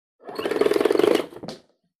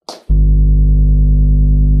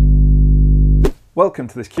Welcome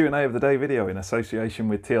to this Q&A of the day video in association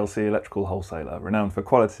with TLC Electrical Wholesaler, renowned for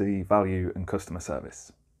quality, value and customer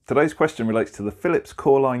service. Today's question relates to the Philips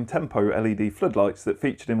Coreline Tempo LED floodlights that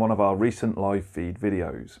featured in one of our recent live feed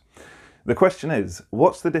videos. The question is,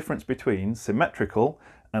 what's the difference between symmetrical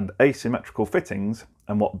and asymmetrical fittings,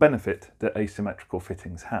 and what benefit do asymmetrical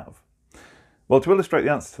fittings have? Well, to illustrate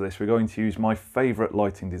the answer to this, we're going to use my favourite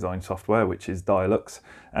lighting design software, which is Dialux,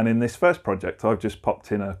 and in this first project I've just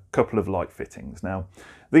popped in a couple of light fittings. Now,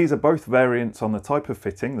 these are both variants on the type of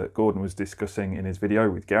fitting that Gordon was discussing in his video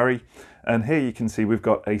with Gary, and here you can see we've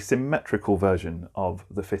got a symmetrical version of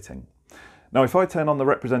the fitting. Now, if I turn on the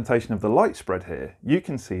representation of the light spread here, you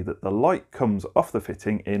can see that the light comes off the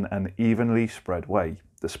fitting in an evenly spread way.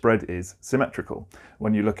 The spread is symmetrical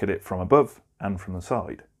when you look at it from above and from the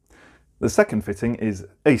side. The second fitting is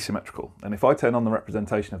asymmetrical, and if I turn on the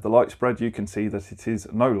representation of the light spread, you can see that it is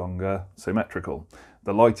no longer symmetrical.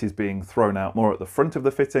 The light is being thrown out more at the front of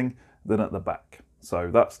the fitting than at the back.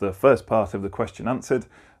 So that's the first part of the question answered.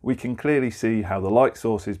 We can clearly see how the light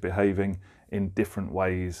source is behaving in different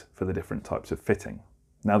ways for the different types of fitting.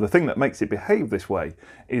 Now, the thing that makes it behave this way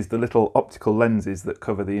is the little optical lenses that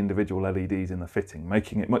cover the individual LEDs in the fitting,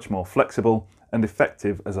 making it much more flexible and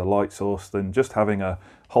effective as a light source than just having a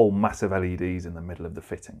whole mass of LEDs in the middle of the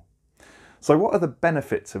fitting. So what are the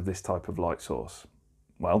benefits of this type of light source?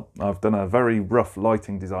 Well, I've done a very rough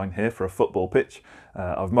lighting design here for a football pitch.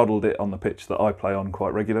 I've modelled it on the pitch that I play on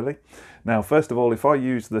quite regularly. Now, first of all, if I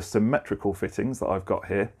use the symmetrical fittings that I've got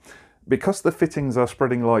here, because the fittings are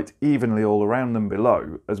spreading light evenly all around them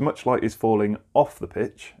below, as much light is falling off the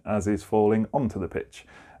pitch as is falling onto the pitch.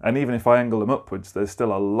 And even if I angle them upwards, there's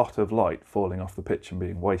still a lot of light falling off the pitch and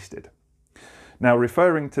being wasted. Now,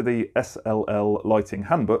 referring to the SLL lighting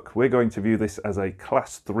handbook, we're going to view this as a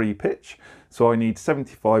class 3 pitch, so I need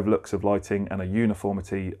 75 lux of lighting and a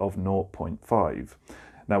uniformity of 0.5.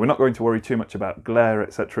 Now, we're not going to worry too much about glare,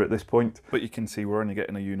 etc. at this point, but you can see we're only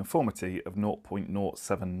getting a uniformity of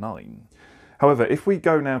 0.079. However, if we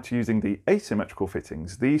go now to using the asymmetrical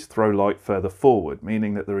fittings, these throw light further forward,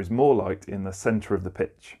 meaning that there is more light in the centre of the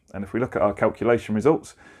pitch. And if we look at our calculation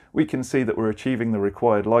results, we can see that we're achieving the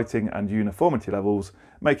required lighting and uniformity levels,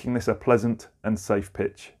 making this a pleasant and safe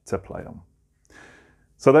pitch to play on.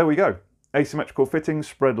 So there we go. Asymmetrical fittings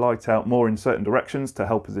spread light out more in certain directions to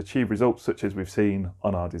help us achieve results such as we've seen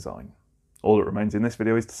on our design. All that remains in this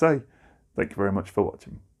video is to say thank you very much for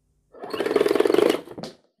watching.